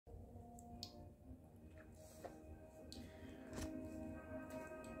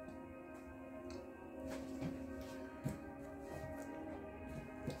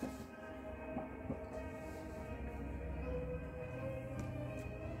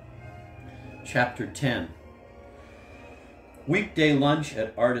Chapter 10. Weekday lunch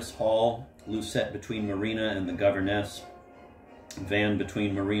at Artis Hall, Lucette between Marina and the governess, Van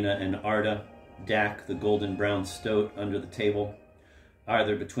between Marina and Arda, Dak, the golden brown stoat, under the table,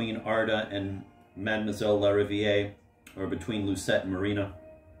 either between Arda and Mademoiselle Lariviere, or between Lucette and Marina.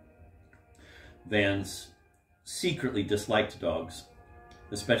 Van's secretly disliked dogs,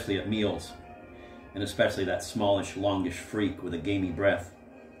 especially at meals, and especially that smallish, longish freak with a gamey breath.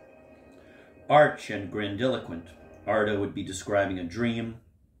 Arch and grandiloquent, Arda would be describing a dream,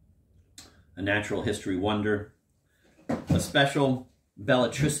 a natural history wonder, a special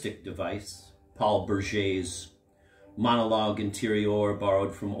belletristic device, Paul Bourget's monologue interior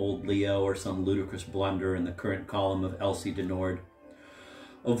borrowed from Old Leo or some ludicrous blunder in the current column of Elsie Denord,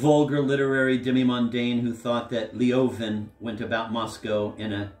 a vulgar literary demi-mondaine who thought that Leovin went about Moscow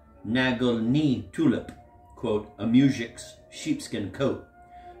in a Nagoldny tulip, quote, a muzhik's sheepskin coat,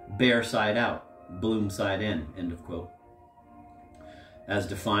 bare side out, bloom side in, end of quote. As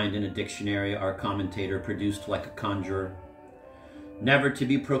defined in a dictionary our commentator produced like a conjurer, never to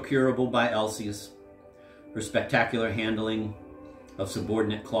be procurable by Elsius, her spectacular handling of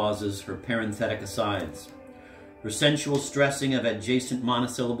subordinate clauses, her parenthetic asides, her sensual stressing of adjacent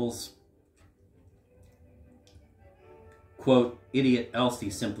monosyllables. Quote, idiot Elsie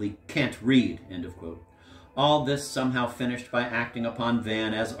simply can't read, end of quote. All this somehow finished by acting upon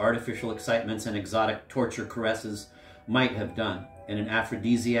Van as artificial excitements and exotic torture caresses might have done, in an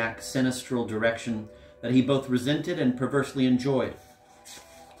aphrodisiac, sinistral direction that he both resented and perversely enjoyed.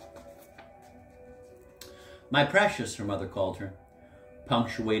 My precious, her mother called her,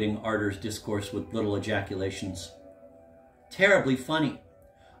 punctuating Arder's discourse with little ejaculations. Terribly funny.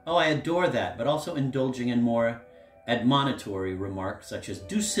 Oh, I adore that, but also indulging in more admonitory remarks such as,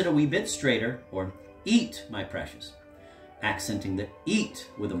 do sit a wee bit straighter, or eat, my precious, accenting the eat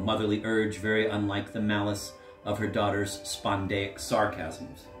with a motherly urge very unlike the malice of her daughter's spondaic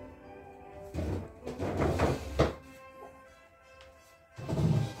sarcasms.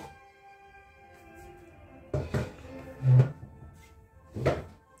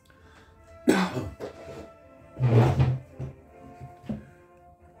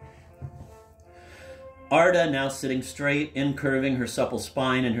 Arda, now sitting straight, incurving her supple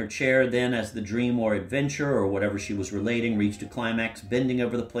spine in her chair, then, as the dream or adventure, or whatever she was relating, reached a climax, bending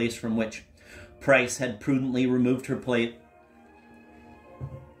over the place from which Price had prudently removed her plate.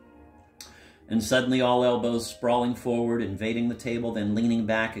 And suddenly all elbows sprawling forward, invading the table, then leaning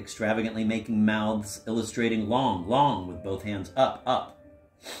back, extravagantly making mouths, illustrating long, long, with both hands up, up.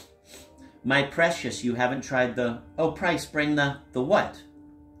 My precious, you haven't tried the... Oh, Price, bring the what?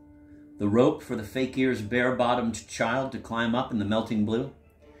 The rope for the fakir's bare-bottomed child to climb up in the melting blue?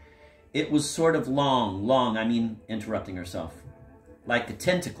 It was sort of long, interrupting herself. Like a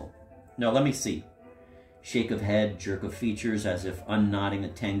tentacle. No, let me see. Shake of head, jerk of features, as if unknotting a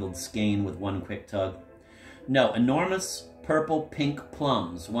tangled skein with one quick tug. No, enormous purple-pink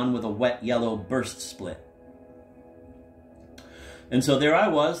plums, one with a wet yellow burst split. And so there I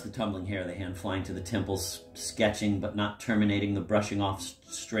was, the tumbling hair of the hand flying to the temples, sketching but not terminating the brushing off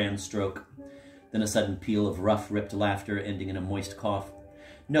strand stroke. Then a sudden peal of rough, ripped laughter ending in a moist cough.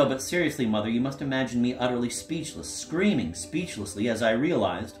 No, but seriously, Mother, you must imagine me utterly speechless, screaming speechlessly as I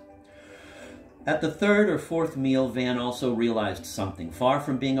realized. At the third or fourth meal, Van also realized something. Far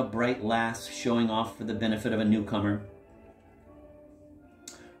from being a bright lass showing off for the benefit of a newcomer,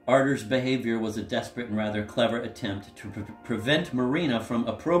 Arder's behavior was a desperate and rather clever attempt to prevent Marina from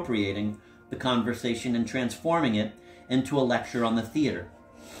appropriating the conversation and transforming it into a lecture on the theater.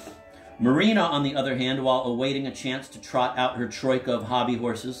 Marina, on the other hand, while awaiting a chance to trot out her troika of hobby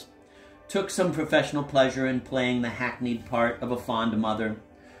horses, took some professional pleasure in playing the hackneyed part of a fond mother,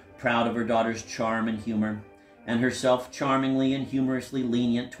 proud of her daughter's charm and humor, and herself charmingly and humorously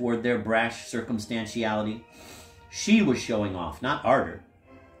lenient toward their brash circumstantiality. She was showing off, not Arder.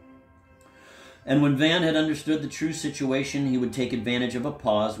 And when Van had understood the true situation, he would take advantage of a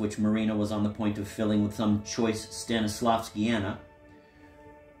pause which Marina was on the point of filling with some choice Stanislavskiana,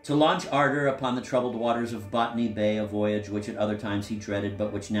 to launch Arder upon the troubled waters of Botany Bay, a voyage which at other times he dreaded,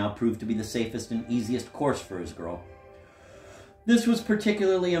 but which now proved to be the safest and easiest course for his girl. This was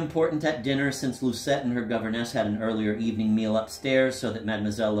particularly important at dinner, since Lucette and her governess had an earlier evening meal upstairs, so that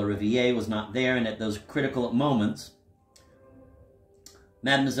Mademoiselle Lariviere was not there, and at those critical moments...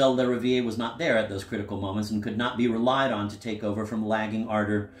 Mademoiselle Lariviere was not there at those critical moments and could not be relied on to take over from lagging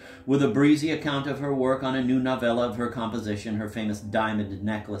Arder with a breezy account of her work on a new novella of her composition. Her famous diamond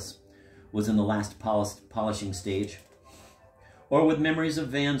necklace was in the last polishing stage. Or with memories of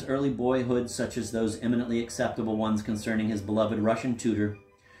Van's early boyhood, such as those eminently acceptable ones concerning his beloved Russian tutor,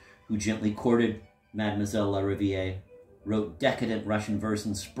 who gently courted Mademoiselle Lariviere, wrote decadent Russian verse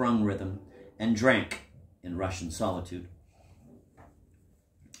in sprung rhythm, and drank in Russian solitude.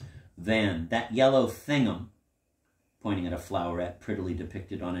 Van, that yellow thingum, pointing at a floweret prettily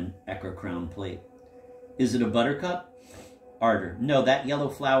depicted on an echer-crown plate. Is it a buttercup? Ardor, no, that yellow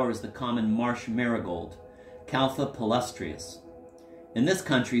flower is the common marsh marigold, Caltha palustrius. In this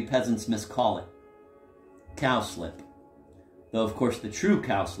country, peasants miscall it cowslip, though of course the true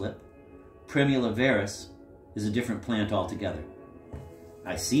cowslip, Primula veris, is a different plant altogether.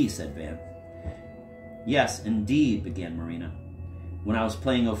 I see, said Van. Yes, indeed, began Marina. When I was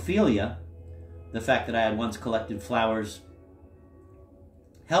playing Ophelia, the fact that I had once collected flowers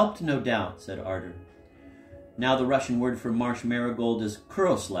helped, no doubt, said Ardor. Now the Russian word for marsh marigold is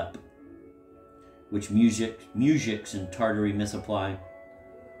kuroslep, which mujiks in Tartary misapply,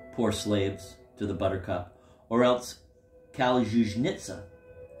 poor slaves, to the buttercup, or else kaljuzhnitsa,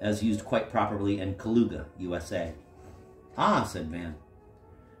 as used quite properly in Kaluga, USA. Ah, said Van.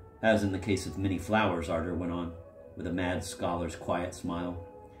 As in the case of many flowers, Ardor went on, with a mad scholar's quiet smile.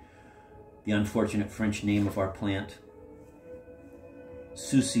 The unfortunate French name of our plant,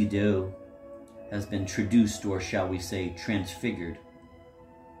 souci d'eau, has been traduced, or shall we say, transfigured.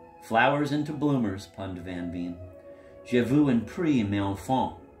 Flowers into bloomers, punned Van Veen. Je vous en prie, mes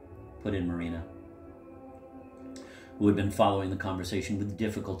enfants, put in Marina, who had been following the conversation with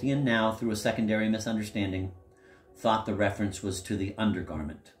difficulty and now, through a secondary misunderstanding, thought the reference was to the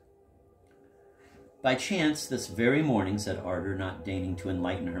undergarment. By chance, this very morning, said Ardor, not deigning to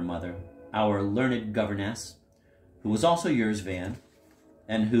enlighten her mother, our learned governess, who was also yours, Van,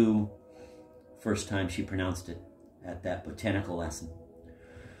 and who, first time she pronounced it at that botanical lesson,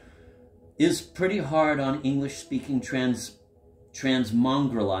 is pretty hard on English-speaking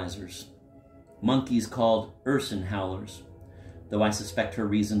transmongrelizers, monkeys called Urson howlers, though I suspect her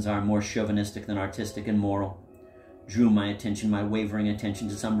reasons are more chauvinistic than artistic and moral. Drew my wavering attention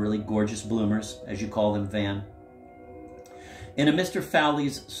to some really gorgeous bloomers, as you call them, Van. In a Mr.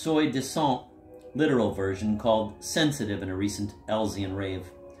 Fowley's soi disant literal version called Sensitive in a recent Elsian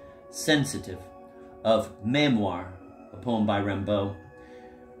rave, Sensitive, of Mémoire, a poem by Rimbaud,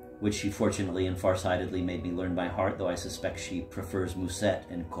 which she fortunately and farsightedly made me learn by heart, though I suspect she prefers Musset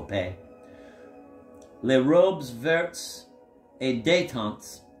and Coppée. Les robes vertes et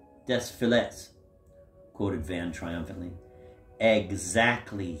détentes des filets, quoted Van triumphantly.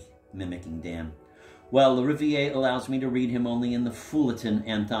 Exactly, mimicking Dan. Well, Lariviere allows me to read him only in the Fullerton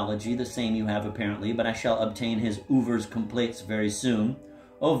anthology, the same you have apparently, but I shall obtain his Ouvres Complètes very soon.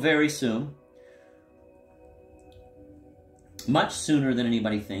 Oh, very soon. Much sooner than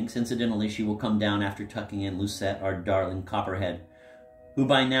anybody thinks. Incidentally, she will come down after tucking in Lucette, our darling Copperhead, who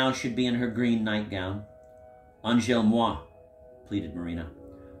by now should be in her green nightgown. Angèle-moi, pleaded Marina.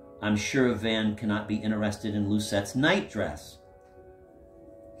 I'm sure Van cannot be interested in Lucette's nightdress.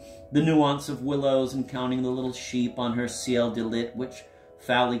 The nuance of willows and counting the little sheep on her ciel de lit, which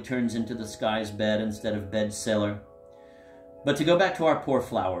foully turns into the sky's bed instead of bed cellar. But to go back to our poor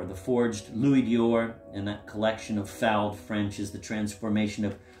flower, the forged Louis d'Or in that collection of fouled French is the transformation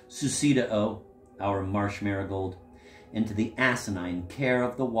of souci d'eau, our marsh marigold, into the asinine care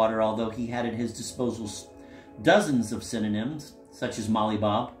of the water, although he had at his disposal dozens of synonyms, such as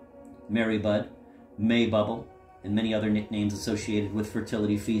Mollybob, Marybud, Maybubble, and many other nicknames associated with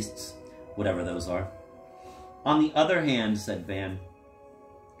fertility feasts, whatever those are. On the other hand, said Van,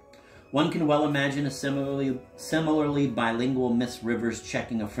 one can well imagine a similarly bilingual Miss Rivers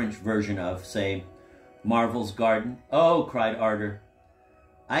checking a French version of, say, Marvel's Garden. Oh, cried Ardor.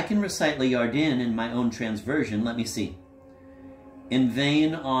 I can recite Le Jardin in my own transversion. Let me see. In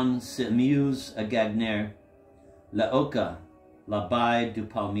vain on se muse à Gagner, la oca, la baie du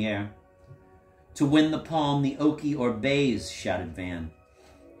palmier. To win the palm, the oaky or bays, shouted Van.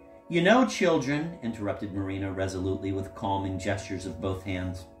 You know, children, interrupted Marina resolutely with calming gestures of both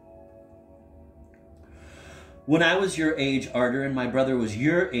hands. When I was your age, Ardor, and my brother was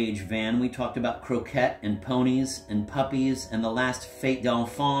your age, Van, we talked about croquet and ponies and puppies and the last fête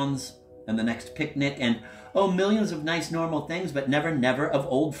d'enfants and the next picnic and, oh, millions of nice normal things, but never, never of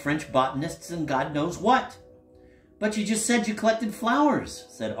old French botanists and God knows what. But you just said you collected flowers,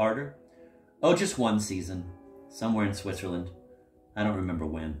 said Ardor. Oh, just one season, somewhere in Switzerland. I don't remember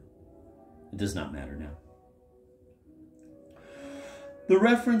when. It does not matter now. The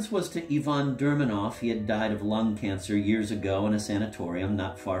reference was to Ivan Dermanov. He had died of lung cancer years ago in a sanatorium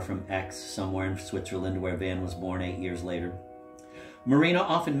not far from Aix, somewhere in Switzerland, where Van was born 8 years later. Marina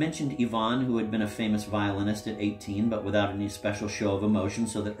often mentioned Ivan, who had been a famous violinist at 18, but without any special show of emotion,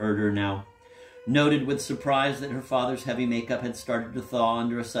 so that Ardor now noted with surprise that her father's heavy makeup had started to thaw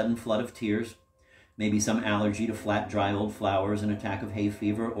under a sudden flood of tears, maybe some allergy to flat, dry old flowers, an attack of hay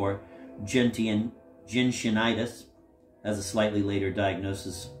fever, or gentianitis, as a slightly later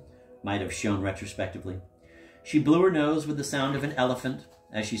diagnosis might have shown retrospectively. She blew her nose with the sound of an elephant,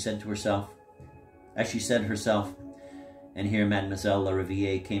 as she said herself, and here Mademoiselle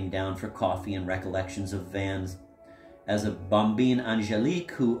Lariviere came down for coffee and recollections of Vannes as a bombine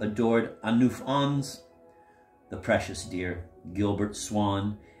angélique who adored Anouf Ons, the precious dear, Gilbert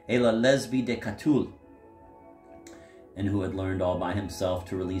Swan, et la lesbie de Catulle, and who had learned all by himself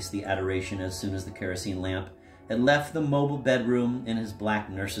to release the adoration as soon as the kerosene lamp had left the mobile bedroom in his black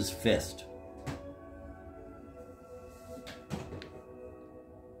nurse's fist.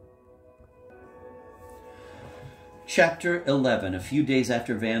 Chapter 11. A few days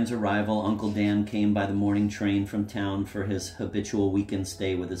after Van's arrival, Uncle Dan came by the morning train from town for his habitual weekend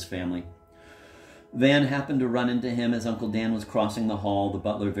stay with his family. Van happened to run into him as Uncle Dan was crossing the hall. The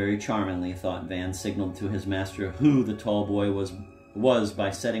butler very charmingly, thought Van, signaled to his master who the tall boy was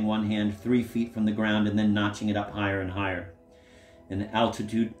by setting one hand 3 feet from the ground and then notching it up higher and higher. An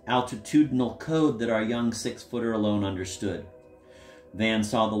altitudinal code that our young 6-footer alone understood. Van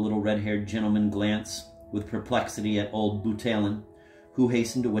saw the little red-haired gentleman glance with perplexity at old Boutelin, who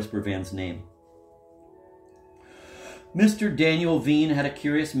hastened to whisper Van's name. Mr. Daniel Veen had a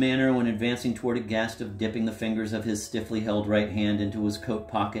curious manner when advancing toward a guest of dipping the fingers of his stiffly held right hand into his coat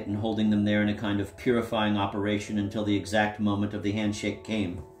pocket and holding them there in a kind of purifying operation until the exact moment of the handshake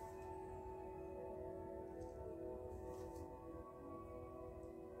came.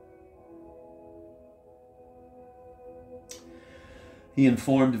 He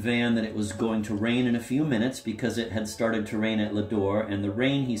informed Van that it was going to rain in a few minutes because it had started to rain at Lador, and the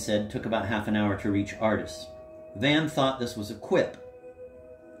rain, he said, took about half an hour to reach Artis. Van thought this was a quip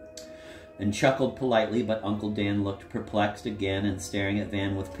and chuckled politely, but Uncle Dan looked perplexed again and, staring at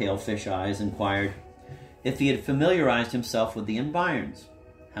Van with pale fish eyes, inquired if he had familiarized himself with the environs,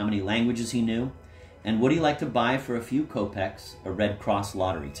 how many languages he knew, and would he like to buy for a few kopecks a Red Cross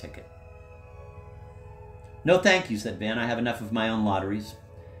lottery ticket. No, thank you, said Van. I have enough of my own lotteries.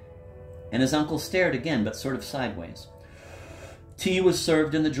 And his uncle stared again, but sort of sideways. Tea was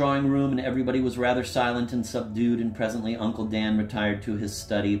served in the drawing room, and everybody was rather silent and subdued, and presently Uncle Dan retired to his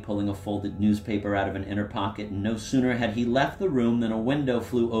study, pulling a folded newspaper out of an inner pocket, and no sooner had he left the room than a window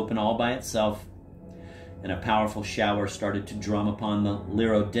flew open all by itself, and a powerful shower started to drum upon the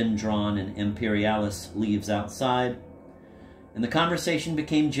Liriodendron and Imperialis leaves outside, and the conversation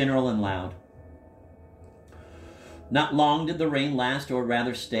became general and loud. Not long did the rain last, or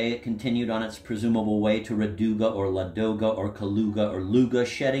rather stay. It continued on its presumable way to Raduga or Ladoga or Kaluga or Luga,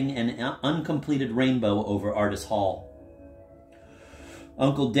 shedding an uncompleted rainbow over Artis Hall.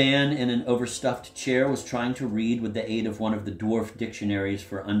 Uncle Dan, in an overstuffed chair, was trying to read with the aid of one of the dwarf dictionaries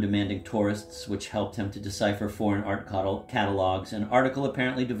for undemanding tourists, which helped him to decipher foreign art catalogs, an article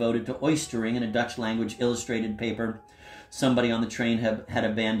apparently devoted to oystering in a Dutch language illustrated paper somebody on the train had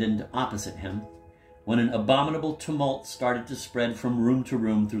abandoned opposite him, when an abominable tumult started to spread from room to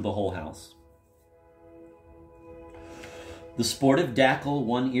room through the whole house. The sportive Dackle,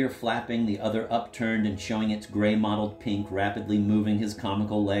 one ear flapping, the other upturned and showing its gray-mottled pink, rapidly moving his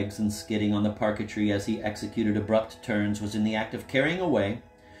comical legs and skidding on the parquetry as he executed abrupt turns, was in the act of carrying away,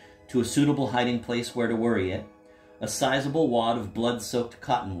 to a suitable hiding place where to worry it, a sizable wad of blood-soaked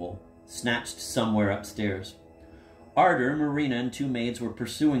cotton wool, snatched somewhere upstairs. Arder, Marina, and 2 maids were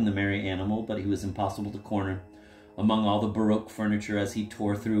pursuing the merry animal, but he was impossible to corner among all the Baroque furniture as he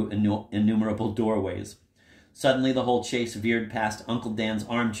tore through innumerable doorways. Suddenly the whole chase veered past Uncle Dan's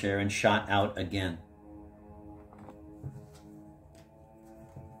armchair and shot out again.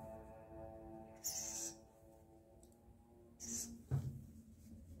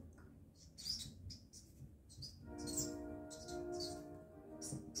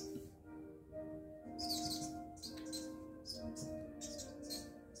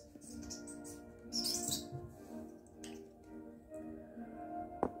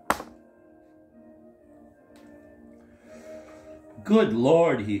 Good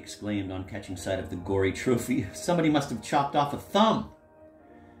Lord, he exclaimed on catching sight of the gory trophy. Somebody must have chopped off a thumb.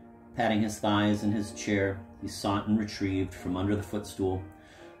 Patting his thighs in his chair, he sought and retrieved from under the footstool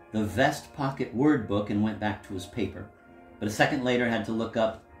the vest pocket word book and went back to his paper. But a second later had to look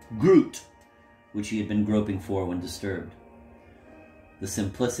up Groot, which he had been groping for when disturbed. The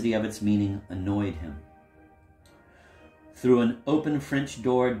simplicity of its meaning annoyed him. Through an open French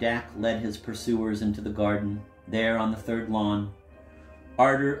door, Dack led his pursuers into the garden. There, on the third lawn,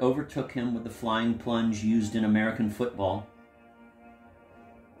 Arder overtook him with the flying plunge used in American football.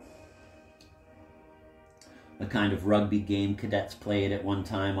 a kind of rugby game cadets played at one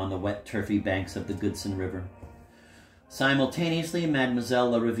time on the wet turfy banks of the Goodson River. Simultaneously, Mademoiselle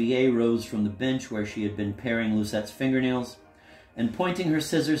La Riviere rose from the bench where she had been paring Lucette's fingernails, and pointing her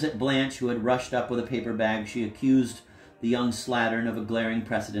scissors at Blanche, who had rushed up with a paper bag, she accused the young slattern of a glaring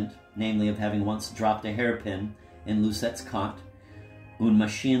precedent, namely of having once dropped a hairpin in Lucette's cot. Une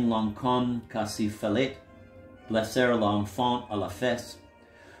machine l'encombe qu'assez fallait blesser l'enfant à la fesse.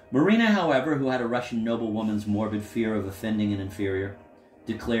 Marina, however, who had a Russian noblewoman's morbid fear of offending an inferior,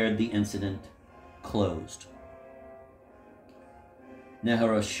 declared the incident closed.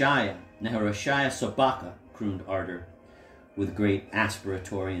 Nehoroshaya Sobaka, crooned Ardor, with great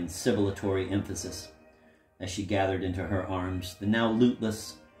aspiratory and sibilatory emphasis, as she gathered into her arms the now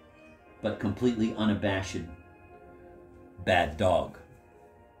lootless, but completely unabashed, bad dog.